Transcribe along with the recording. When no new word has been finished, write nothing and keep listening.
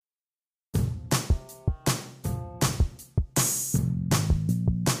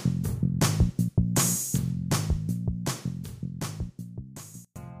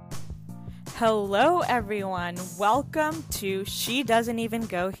Hello, everyone. Welcome to She Doesn't Even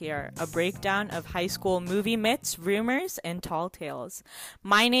Go Here, a breakdown of high school movie myths, rumors, and tall tales.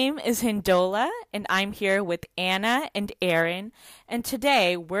 My name is Hindola, and I'm here with Anna and Aaron, and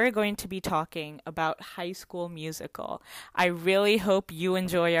today we're going to be talking about High School Musical. I really hope you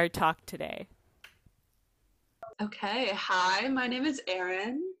enjoy our talk today. Okay, hi, my name is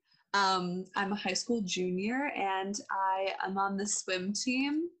Erin. I'm a high school junior and I am on the swim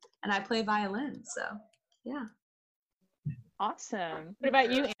team and I play violin. So, yeah. Awesome. What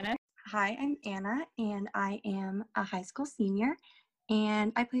about you, Anna? Hi, I'm Anna, and I am a high school senior,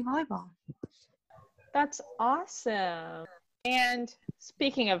 and I play volleyball. That's awesome. And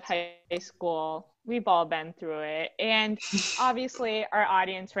speaking of high school, we've all been through it. And obviously, our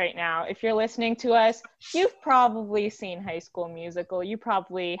audience right now, if you're listening to us, you've probably seen High School Musical. You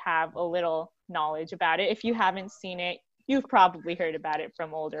probably have a little knowledge about it. If you haven't seen it, you've probably heard about it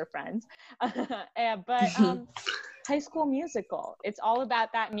from older friends. But High School Musical, it's all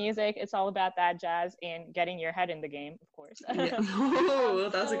about that music. It's all about that jazz and getting your head in the game, of course. Yeah. Oh,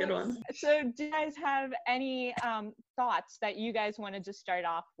 that was a good one. So do you guys have any thoughts that you guys want to just start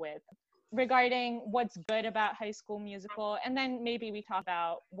off with regarding what's good about High School Musical? And then maybe we talk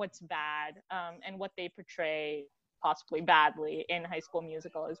about what's bad and what they portray possibly badly in High School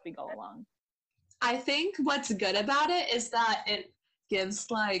Musical as we go along. I think what's good about it is that it gives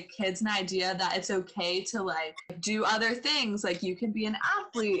like kids an idea that it's okay to like do other things. Like you can be an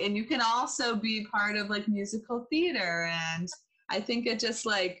athlete and you can also be part of like musical theater. And I think it just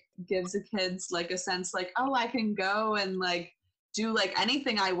like gives the kids like a sense like, oh, I can go and like do like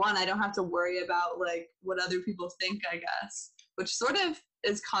anything I want. I don't have to worry about like what other people think, I guess, which sort of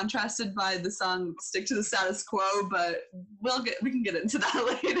is contrasted by the song Stick to the Status Quo, but we can get into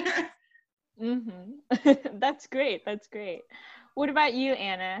that later. That's great. That's great. What about you,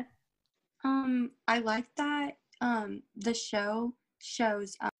 Anna? I like that the show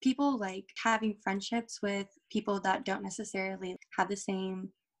shows people like having friendships with people that don't necessarily have the same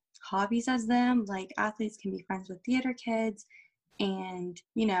hobbies as them. Like athletes can be friends with theater kids and,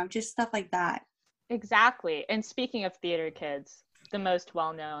 just stuff like that. Exactly. And speaking of theater kids, the most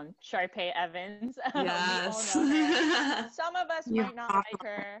well-known, Sharpay Evans. Yes. We all know her. Some of us Yeah. might not like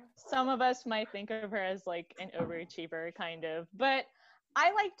her. Some of us might think of her as like an overachiever kind of. But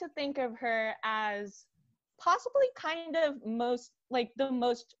I like to think of her as possibly kind of the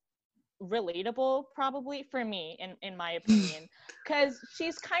most relatable probably for me in my opinion, because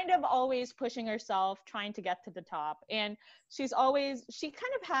she's kind of always pushing herself, trying to get to the top, and she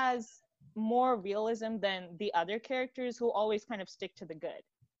kind of has more realism than the other characters who always kind of stick to the good,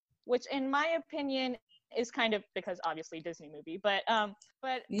 which in my opinion is kind of because obviously Disney movie, but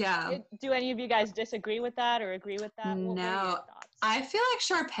Yeah. do any of you guys disagree with that or agree with that? What are your No, thoughts? I feel like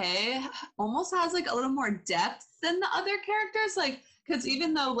Sharpay almost has like a little more depth than the other characters, like because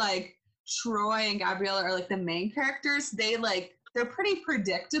even though like Troy and Gabriella are like the main characters, they're pretty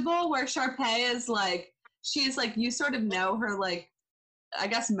predictable. Where Sharpay is like she's like you sort of know her like I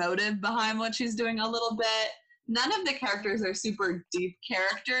guess motive behind what she's doing a little bit. None of the characters are super deep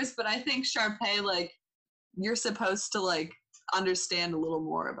characters, but I think Sharpay like you're supposed to like understand a little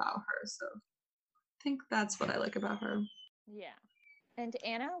more about her. So I think that's what I like about her. Yeah. And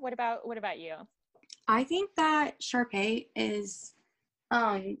Anna, what about you? I think that Sharpay is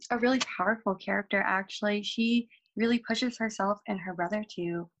a really powerful character, actually. She really pushes herself and her brother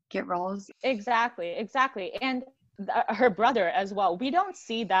to get roles. Exactly. And her brother as well. We don't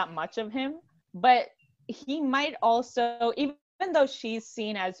see that much of him, but he might also, even though she's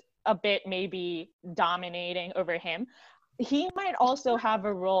seen as a bit maybe dominating over him, he might also have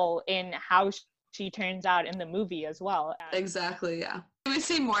a role in how she turns out in the movie as well. Exactly, yeah. We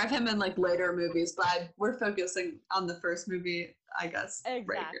see more of him in like later movies, but we're focusing on the first movie, I guess.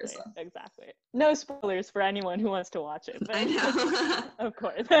 Exactly. Right here, so. Exactly. No spoilers for anyone who wants to watch it. But I know. of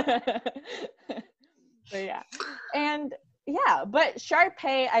course. But yeah. And yeah, but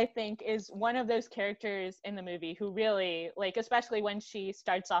Sharpay, I think, is one of those characters in the movie who really, like, especially when she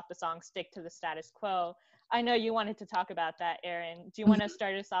starts off the song Stick to the Status Quo. I know you wanted to talk about that, Erin. Do you want to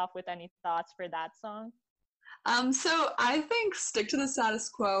start us off with any thoughts for that song? So I think Stick to the Status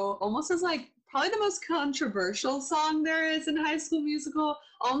Quo almost is like probably the most controversial song there is in High School Musical,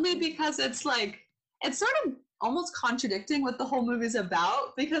 only because it's like, it's sort of almost contradicting what the whole movie's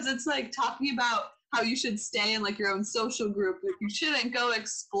about, because it's like talking about how you should stay in like your own social group, like you shouldn't go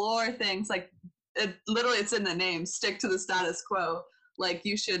explore things, like it's in the name, stick to the status quo, like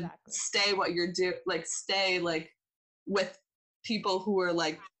you should stay what you're like stay like with people who are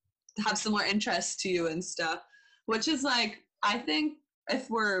like have similar interests to you and stuff, which is like I think if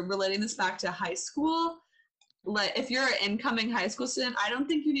we're relating this back to high school, like if you're an incoming high school student, I don't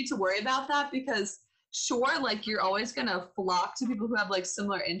think you need to worry about that because sure, like you're always gonna flock to people who have like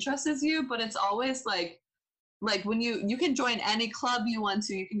similar interests as you, but it's always like when you can join any club you want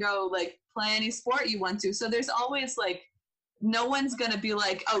to, you can go like play any sport you want to. So there's always like no one's gonna be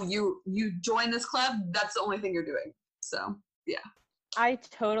like, oh, you join this club, that's the only thing you're doing. So yeah. I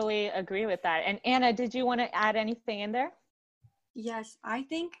totally agree with that. And Anna, did you want to add anything in there? Yes, I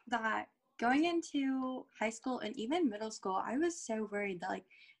think that going into high school and even middle school, I was so worried that like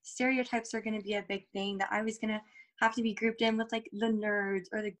stereotypes are going to be a big thing, that I was going to have to be grouped in with like the nerds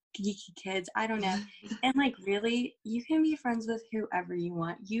or the geeky kids. I don't know. And like really, you can be friends with whoever you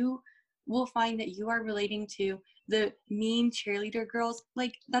want. You will find that you are relating to the mean cheerleader girls.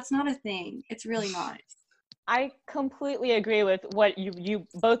 Like that's not a thing. It's really not. I completely agree with what you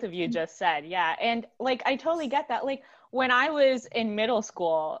both of you just said. Yeah. And like I totally get that. Like when I was in middle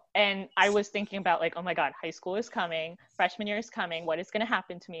school and I was thinking about like, oh my God, high school is coming, freshman year is coming, what is going to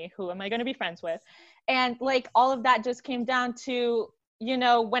happen to me? Who am I going to be friends with? And like all of that just came down to, you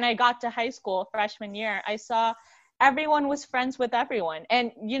know, when I got to high school freshman year, I saw everyone was friends with everyone.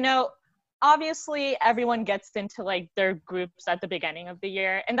 And you know, obviously everyone gets into like their groups at the beginning of the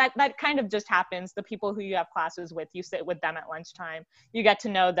year, and that kind of just happens. The people who you have classes with, you sit with them at lunchtime, you get to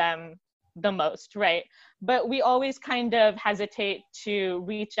know them the most, right? But we always kind of hesitate to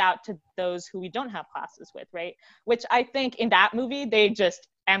reach out to those who we don't have classes with, right? Which I think in that movie they just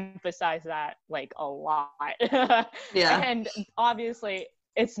emphasize that like a lot. Yeah. And obviously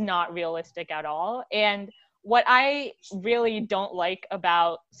it's not realistic at all. And what I really don't like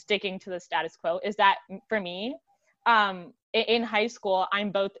about sticking to the status quo is that for me, in high school,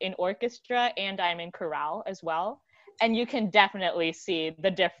 I'm both in orchestra and I'm in chorale as well. And you can definitely see the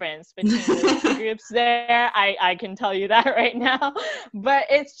difference between those two groups there. I can tell you that right now. But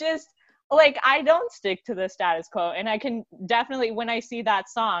it's just like I don't stick to the status quo. And I can definitely, when I see that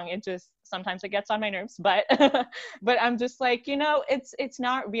song, it just sometimes it gets on my nerves, but but I'm just like, you know, it's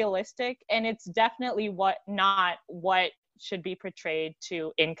not realistic, and it's definitely not what should be portrayed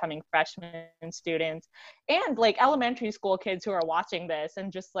to incoming freshmen students and like elementary school kids who are watching this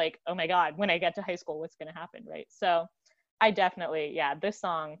and just like, oh my God, when I get to high school, what's going to happen, right? So I definitely, yeah, this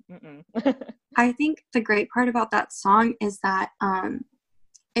song. I think the great part about that song is that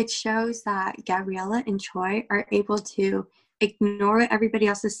it shows that Gabriella and Troy are able to ignore what everybody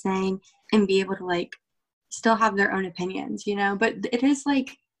else is saying and be able to like still have their own opinions, you know. But it is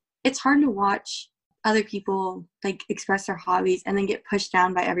like it's hard to watch other people like express their hobbies and then get pushed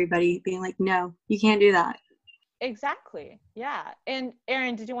down by everybody being like, no, you can't do that. Exactly. Yeah. And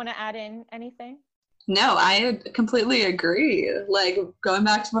Erin, did you want to add in anything? No, I completely agree. Like going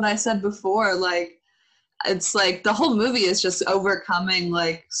back to what I said before, like it's like the whole movie is just overcoming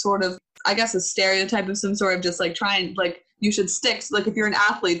like sort of I guess a stereotype of some sort of just like trying like you should stick like if you're an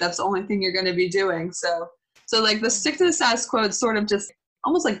athlete that's the only thing you're going to be doing. So like the stick to the status quo, it's sort of just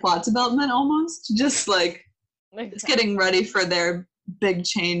almost like plot development, almost just like it's getting ready for their big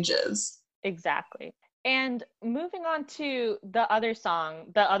changes. Exactly. And moving on to the other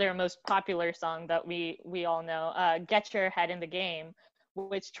song, the other most popular song that we all know, Get Your Head in the Game,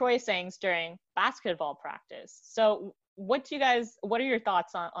 which Troy sings during basketball practice. So what are your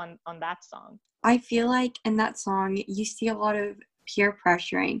thoughts on that song? I feel like in that song you see a lot of peer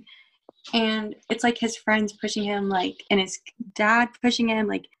pressuring, and it's like his friends pushing him, like, and his dad pushing him,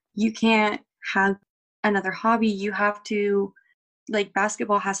 like, you can't have another hobby, you have to, like,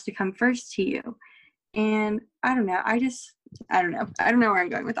 basketball has to come first to you. And I don't know, I don't know where I'm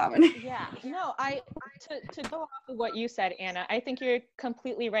going with that one. Yeah, no, to go off of what you said, Anna, I think you're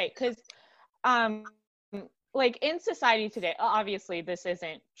completely right, because like in society today, obviously this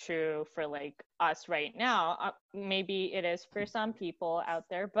isn't true for like us right now, maybe it is for some people out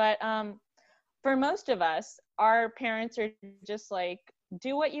there, but for most of us, our parents are just like,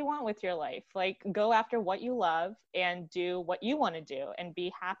 do what you want with your life, like go after what you love and do what you want to do and be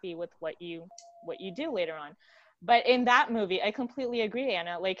happy with what you do later on. But in that movie, I completely agree,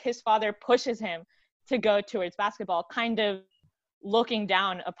 Anna, like his father pushes him to go towards basketball, kind of looking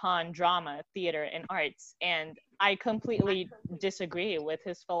down upon drama, theater, and arts. And I completely disagree with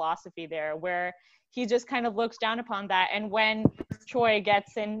his philosophy there, where he just kind of looks down upon that. And when Troy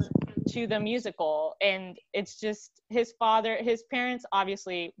gets into the musical, and it's just his parents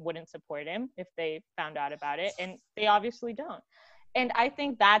obviously wouldn't support him if they found out about it, and they obviously don't. And I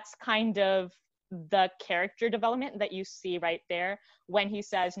think that's kind of the character development that you see right there when he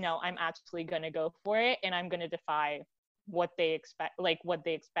says, no, I'm actually going to go for it, and I'm going to defy what they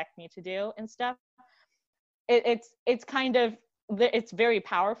expect me to do and stuff. It's kind of it's very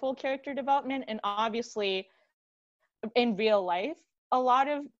powerful character development. And obviously in real life,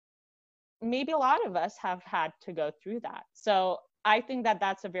 maybe a lot of us have had to go through that. So I think that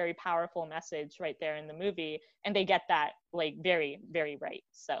that's a very powerful message right there in the movie, and they get that like very, very right.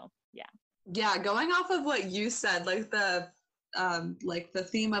 So yeah. Yeah, going off of what you said, like the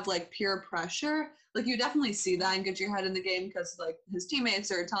theme of like peer pressure, like you definitely see that and Get Your Head in the Game, because like his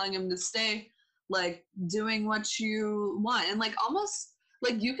teammates are telling him to stay like doing what you want, and like almost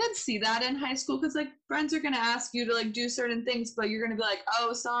like you could see that in high school, because like friends are going to ask you to like do certain things, but you're going to be like,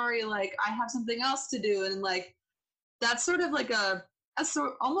 oh sorry, like I have something else to do. And like that's sort of like a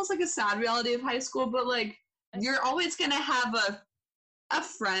sort almost like a sad reality of high school, but like you're always going to have a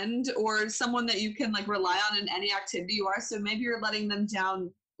friend or someone that you can like rely on in any activity you are. So maybe you're letting them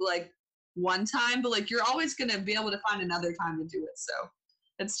down like one time, but like you're always going to be able to find another time to do it. So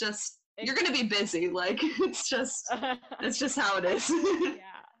it's just, you're going to be busy. Like it's just how it is.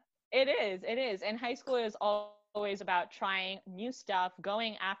 Yeah, it is. And high school is always about trying new stuff,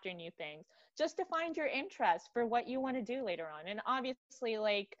 going after new things, just to find your interest for what you want to do later on. And obviously,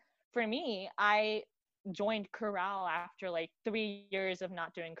 like for me, I joined chorale after like 3 years of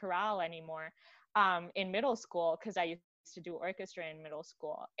not doing chorale anymore in middle school, because I used to do orchestra in middle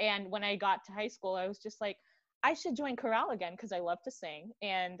school. And when I got to high school, I was just like, I should join chorale again because I love to sing,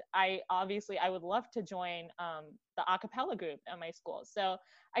 and I would love to join the a cappella group at my school. So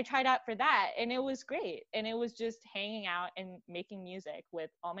I tried out for that, and it was great. And it was just hanging out and making music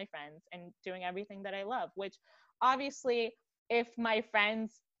with all my friends and doing everything that I love, which obviously if my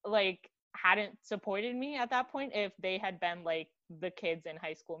friends like hadn't supported me at that point, if they had been like the kids in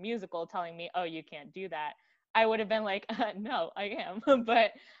High School Musical telling me, oh, you can't do that, I would have been like, no, I am.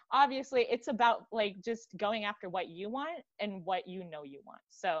 But obviously it's about like just going after what you want and what you know you want.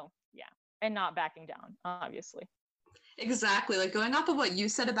 So yeah, and not backing down, obviously. Exactly. Like going off of what you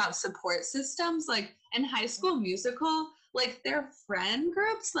said about support systems, like in High School Musical, like their friend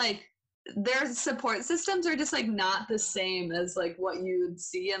groups, like their support systems are just like not the same as like what you would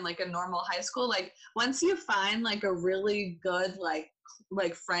see in like a normal high school. Like once you find like a really good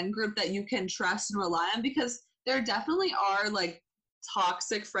like friend group that you can trust and rely on, because there definitely are like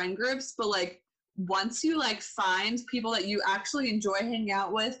toxic friend groups, but like once you like find people that you actually enjoy hanging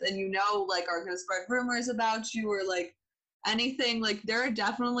out with and you know like are going to spread rumors about you or like anything, like there are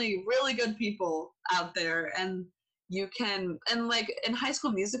definitely really good people out there. And you can, and like in High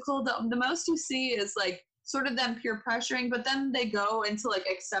School Musical, the most you see is like sort of them peer pressuring, but then they go into like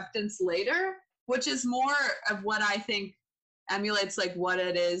acceptance later, which is more of what I think emulates like what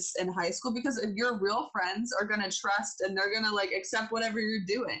it is in high school, because if your real friends are gonna trust and they're gonna like accept whatever you're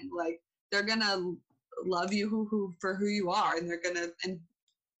doing, like they're gonna love you who for who you are, and they're gonna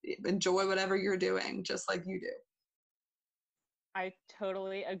enjoy whatever you're doing just like you do. I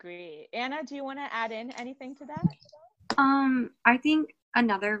totally agree. Anna, do you want to add in anything to that? I think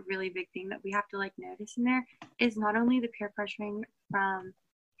another really big thing that we have to like notice in there is not only the peer pressuring from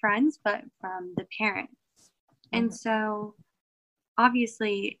friends, but from the parents. Mm-hmm. And so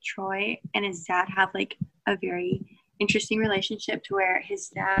obviously Troy and his dad have like a very interesting relationship, to where his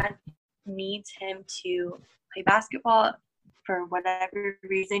dad needs him to play basketball for whatever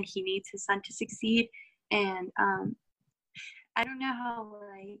reason. He needs his son to succeed. And I don't know how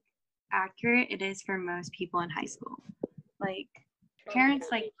like accurate it is for most people in high school. Like parents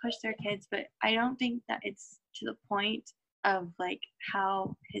like push their kids, but I don't think that it's to the point of like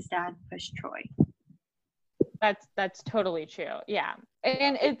how his dad pushed Troy. That's totally true. Yeah.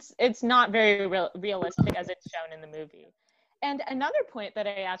 And it's not very realistic as it's shown in the movie. And another point that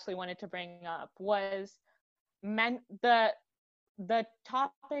I actually wanted to bring up was the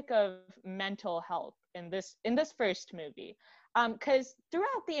topic of mental health in this first movie. Because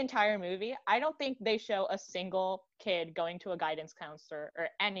throughout the entire movie, I don't think they show a single kid going to a guidance counselor or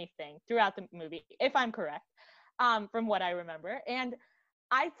anything throughout the movie, if I'm correct, from what I remember. And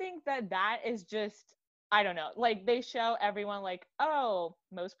I think that is just, I don't know, like they show everyone like, oh,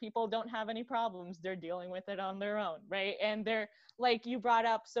 most people don't have any problems. They're dealing with it on their own, right? And they're like, you brought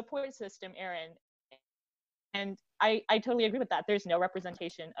up support system, Erin. And I totally agree with that. There's no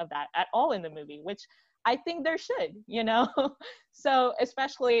representation of that at all in the movie, which I think there should, you know? So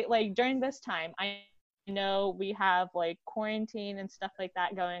especially like during this time, I know we have like quarantine and stuff like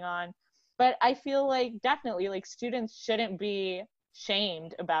that going on, but I feel like definitely like students shouldn't be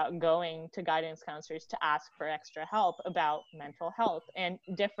shamed about going to guidance counselors to ask for extra help about mental health and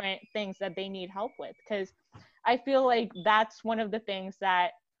different things that they need help with. Because I feel like that's one of the things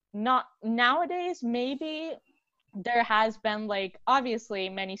that not nowadays, maybe there has been like, obviously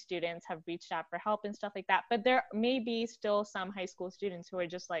many students have reached out for help and stuff like that, but there may be still some high school students who are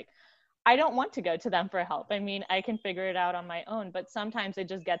just like, I don't want to go to them for help. I mean, I can figure it out on my own, but sometimes it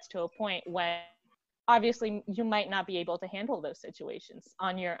just gets to a point when obviously you might not be able to handle those situations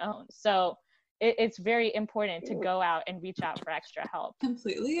on your own. So it's very important to go out and reach out for extra help.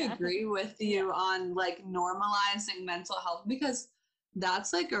 Completely agree with you on like normalizing mental health, because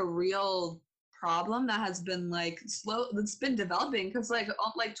that's like a real problem that has been like that's been developing, because like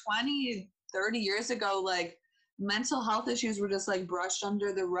 20-30 years ago, like mental health issues were just like brushed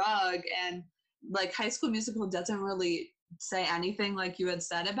under the rug, and like High School Musical doesn't really say anything like you had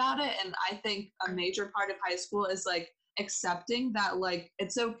said about it. And I think a major part of high school is like accepting that like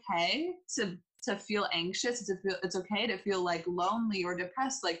it's okay to feel anxious, it's okay to feel like lonely or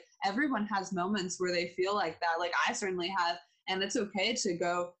depressed. Like everyone has moments where they feel like that. Like I certainly have, and it's okay to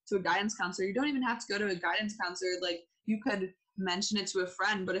go to a guidance counselor. You don't even have to go to a guidance counselor. Like you could mention it to a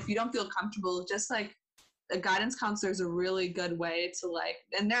friend, but if you don't feel comfortable, just like a guidance counselor is a really good way to like,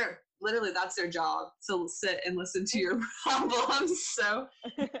 and they're literally, that's their job, to sit and listen to your problems. So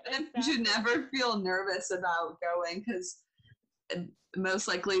you should never feel nervous about going, because most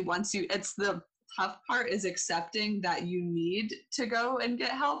likely once you, it's the tough part is accepting that you need to go and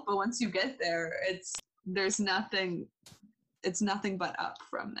get help, but once you get there, there's nothing, it's nothing but up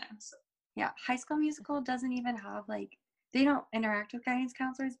from there. So Yeah, High School Musical doesn't even have like, they don't interact with guidance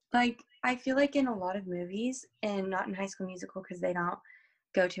counselors. Like I feel like in a lot of movies, and not in High School Musical because they don't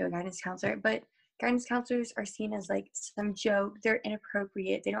go to a guidance counselor, but guidance counselors are seen as like some joke. They're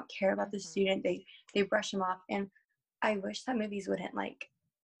inappropriate. They don't care about the student. They brush them off. And I wish that movies wouldn't like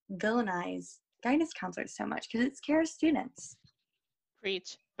villainize guidance counselors so much, because it scares students.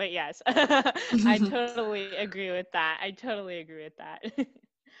 Preach. But yes, I totally agree with that.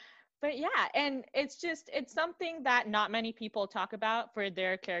 But yeah, and it's something that not many people talk about for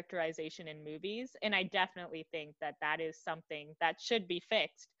their characterization in movies. And I definitely think that that is something that should be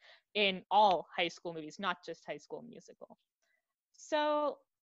fixed in all high school movies, not just High School Musical. So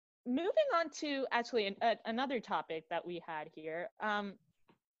moving on to actually another topic that we had here.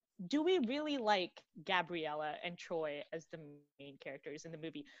 Do we really like Gabriella and Troy as the main characters in the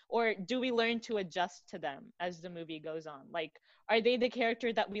movie? Or do we learn to adjust to them as the movie goes on? Like, are they the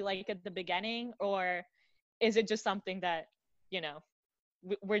character that we like at the beginning? Or is it just something that, you know,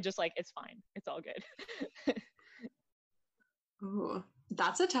 we're just like, it's fine. It's all good. ooh,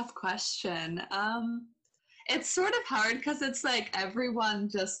 that's a tough question. It's sort of hard because it's like everyone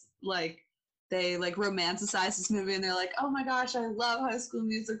just like they like romanticize this movie and they're like, oh my gosh, I love High School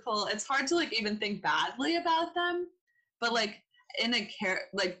Musical. It's hard to like even think badly about them, but like in a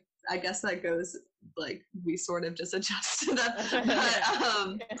like I guess that goes like we sort of just adjust to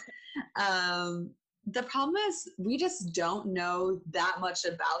that. But the problem is we just don't know that much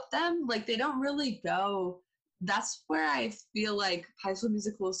about them. Like they don't really go. That's where I feel like High School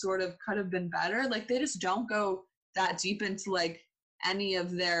Musical sort of could have been better. Like they just don't go that deep into like any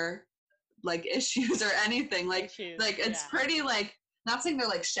of their like issues or anything. Like it's pretty like, not saying they're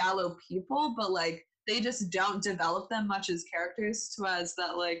like shallow people, but like they just don't develop them much as characters to us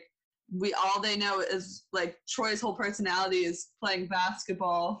that like all they know is like Troy's whole personality is playing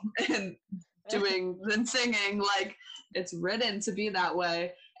basketball and doing and singing. Like it's written to be that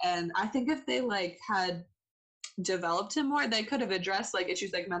way. And I think if they like had developed him more, they could have addressed like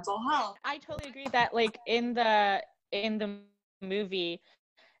issues like mental health. I totally agree that like in the movie,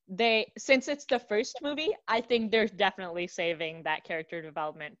 since it's the first movie, I think they're definitely saving that character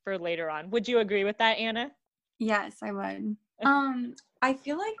development for later on. Would you agree with that, Anna? Yes, I would. I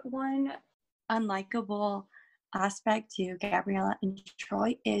feel like one unlikable aspect to Gabriella and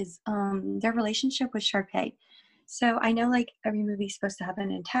Troy is their relationship with Sharpay. So I know like every movie's supposed to have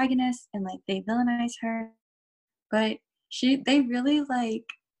an antagonist and like they villainize her, but they really like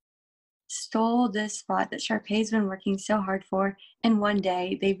stole this spot that Sharpay's been working so hard for, and one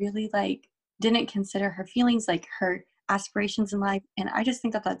day they really like didn't consider her feelings, like her aspirations in life, and I just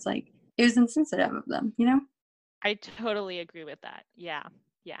think that that's like, it was insensitive of them, you know? I totally agree with that. Yeah.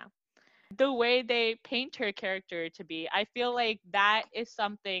 The way they paint her character to be, I feel like that is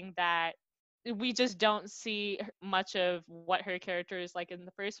something that we just don't see much of what her character is like in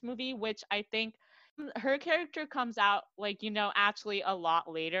the first movie, which I think her character comes out like, actually a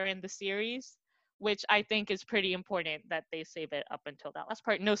lot later in the series, which I think is pretty important that they save it up until that last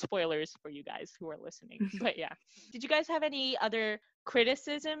part. No spoilers for you guys who are listening, but yeah. Did you guys have any other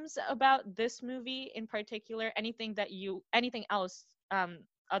criticisms about this movie in particular? Anything else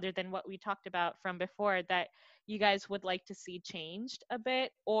other than what we talked about from before that you guys would like to see changed a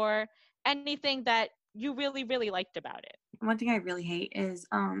bit, or anything that you really, really liked about it? One thing I really hate is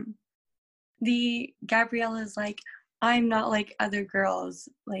the Gabriella's like, I'm not like other girls.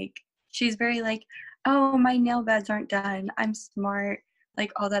 Like, she's very like, oh, my nail beds aren't done, I'm smart,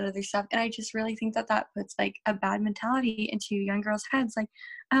 like all that other stuff. And I just really think that that puts like a bad mentality into young girls' heads. Like,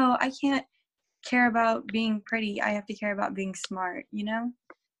 oh, I can't care about being pretty, I have to care about being smart, you know?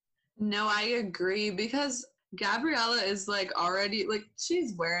 No, I agree because Gabriella is like already like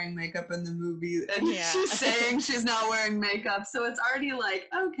she's wearing makeup in the movie and Yeah. she's saying she's not wearing makeup, so it's already like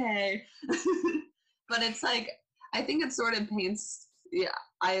okay. But it's like I think it sort of paints, yeah,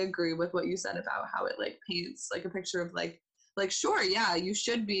 I agree with what you said about how it like paints like a picture of like sure, yeah, you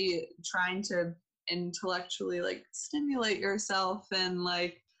should be trying to intellectually like stimulate yourself and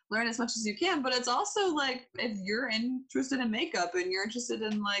like learn as much as you can, but it's also like if you're interested in makeup and you're interested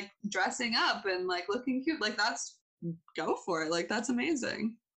in like dressing up and like looking cute, like that's go for it, like that's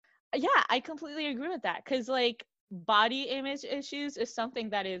amazing. Yeah, I completely agree with that, because like body image issues is something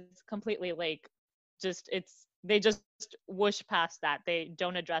that is completely like just they just whoosh past that. They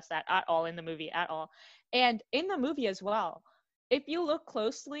don't address that at all in the movie at all. And in the movie as well, if you look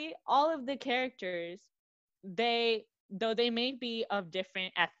closely, all of the characters, they though they may be of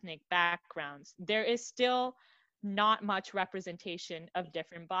different ethnic backgrounds, there is still not much representation of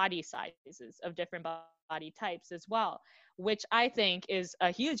different body sizes, of different body types as well, which I think is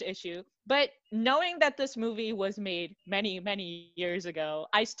a huge issue. But knowing that this movie was made many, many years ago,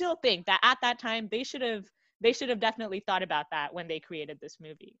 I still think that at that time they should have definitely thought about that when they created this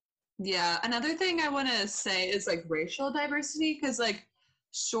movie. Yeah, another thing I want to say is like racial diversity because like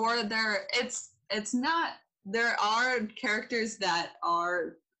sure it's not, there are characters that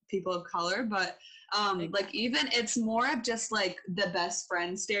are people of color, but like even it's more of just like the best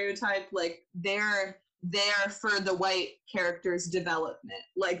friend stereotype, like they're there for the white character's development,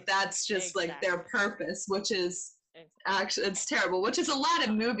 like that's just like their purpose, which is actually it's terrible, which is a lot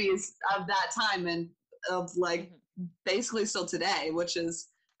of movies of that time and of like basically still today, which is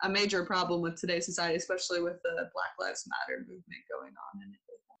a major problem with today's society, especially with the Black Lives Matter movement going on.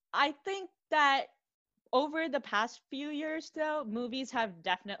 I think that over the past few years, though, movies have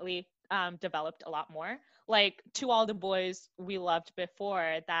definitely developed a lot more. Like To All the Boys We Loved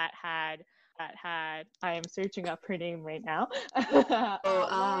Before, that had I am searching up her name right now.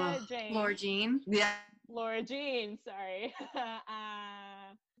 Laura Jean. Yeah. Laura Jean, sorry.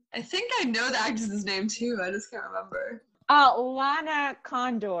 I think I know the actress's name too. I just can't remember. Lana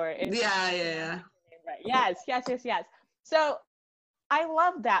Condor. Yeah. Right. Yes. So I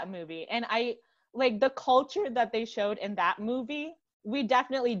love that movie, and I like the culture that they showed in that movie. We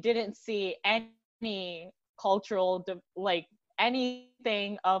definitely didn't see any cultural like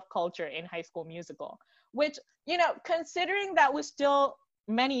anything of culture in High School Musical, which, considering that was still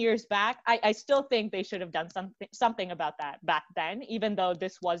many years back, I still think they should have done something about that back then, even though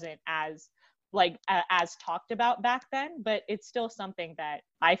this wasn't as as talked about back then, but it's still something that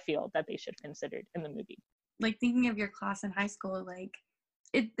I feel that they should have considered in the movie. Like thinking of your class in high school, like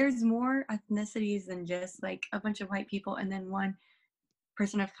there's more ethnicities than just like a bunch of white people and then one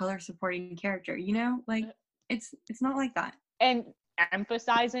person of color supporting character, like it's not like that. And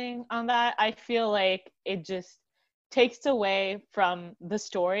emphasizing on that, I feel like it just takes away from the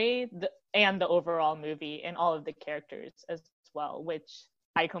story and the overall movie and all of the characters as well, which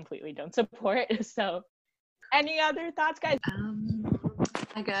I completely don't support. So any other thoughts, guys?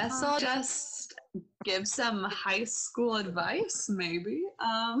 I guess I'll just give some high school advice, maybe.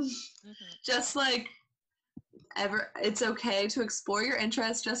 Just like it's okay to explore your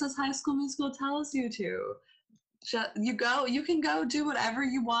interests just as High School Musical tells you to. You can go do whatever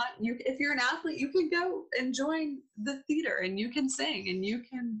you want. If you're an athlete, you can go and join the theater and you can sing and you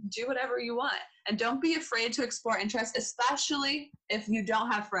can do whatever you want. And don't be afraid to explore interests, especially if you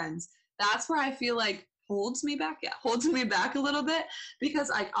don't have friends. That's where I feel like holds me back a little bit,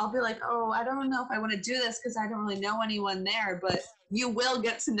 because I'll be like, oh, I don't know if I want to do this because I don't really know anyone there, but you will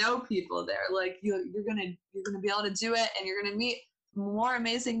get to know people there. Like you're gonna be able to do it, and you're gonna meet more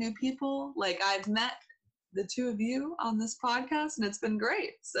amazing new people. Like I've met the two of you on this podcast, and it's been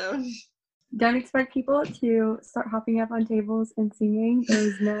great. So don't expect people to start hopping up on tables and singing.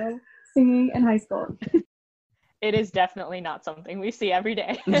 There's no singing in high school. It is definitely not something we see every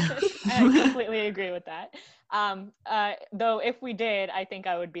day. I completely agree with that. Though if we did, I think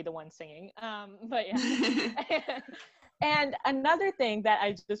I would be the one singing. But yeah. And another thing that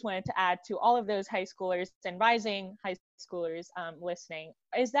I just wanted to add to all of those high schoolers and rising high schoolers listening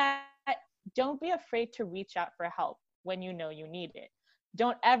is that don't be afraid to reach out for help when you know you need it.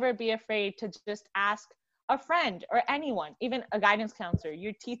 Don't ever be afraid to just ask a friend or anyone, even a guidance counselor,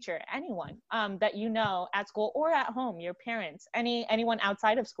 your teacher, anyone that you know at school or at home, your parents, anyone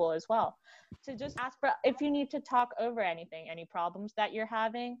outside of school as well, to just ask for, if you need to talk over anything, any problems that you're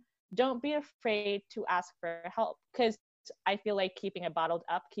having, don't be afraid to ask for help, because I feel like keeping it bottled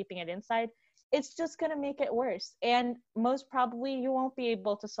up, keeping it inside, it's just going to make it worse. And most probably you won't be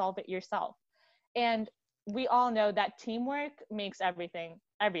able to solve it yourself. And we all know that teamwork makes everything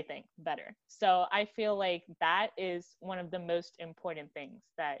better. So I feel like that is one of the most important things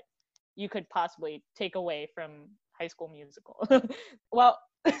that you could possibly take away from High School Musical. Well,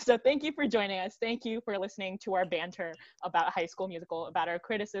 so thank you for joining us. Thank you for listening to our banter about High School Musical, about our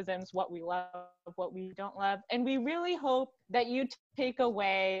criticisms, what we love, what we don't love. And we really hope that you take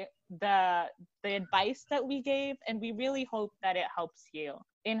away the advice that we gave, and we really hope that it helps you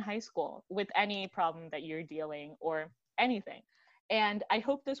in high school with any problem that you're dealing or anything. And I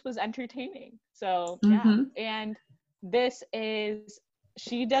hope this was entertaining. So yeah, and this is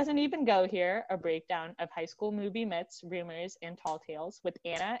She Doesn't Even Go Here, a breakdown of high school movie myths, rumors, and tall tales with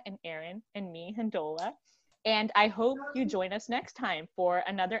Anna and Aaron and me, Handola. And I hope you join us next time for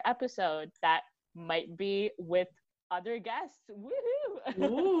another episode that might be with other guests. Woohoo!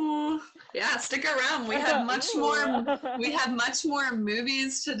 Ooh. Yeah, stick around. We have much more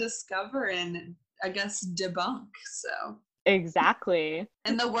movies to discover and, I guess, debunk. So Exactly.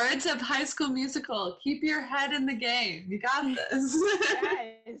 in the words of High School Musical, keep your head in the game. You got this.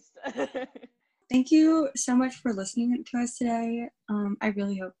 Yes. Thank you so much for listening to us today. I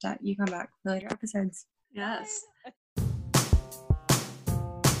really hope that you come back for later episodes. Yes.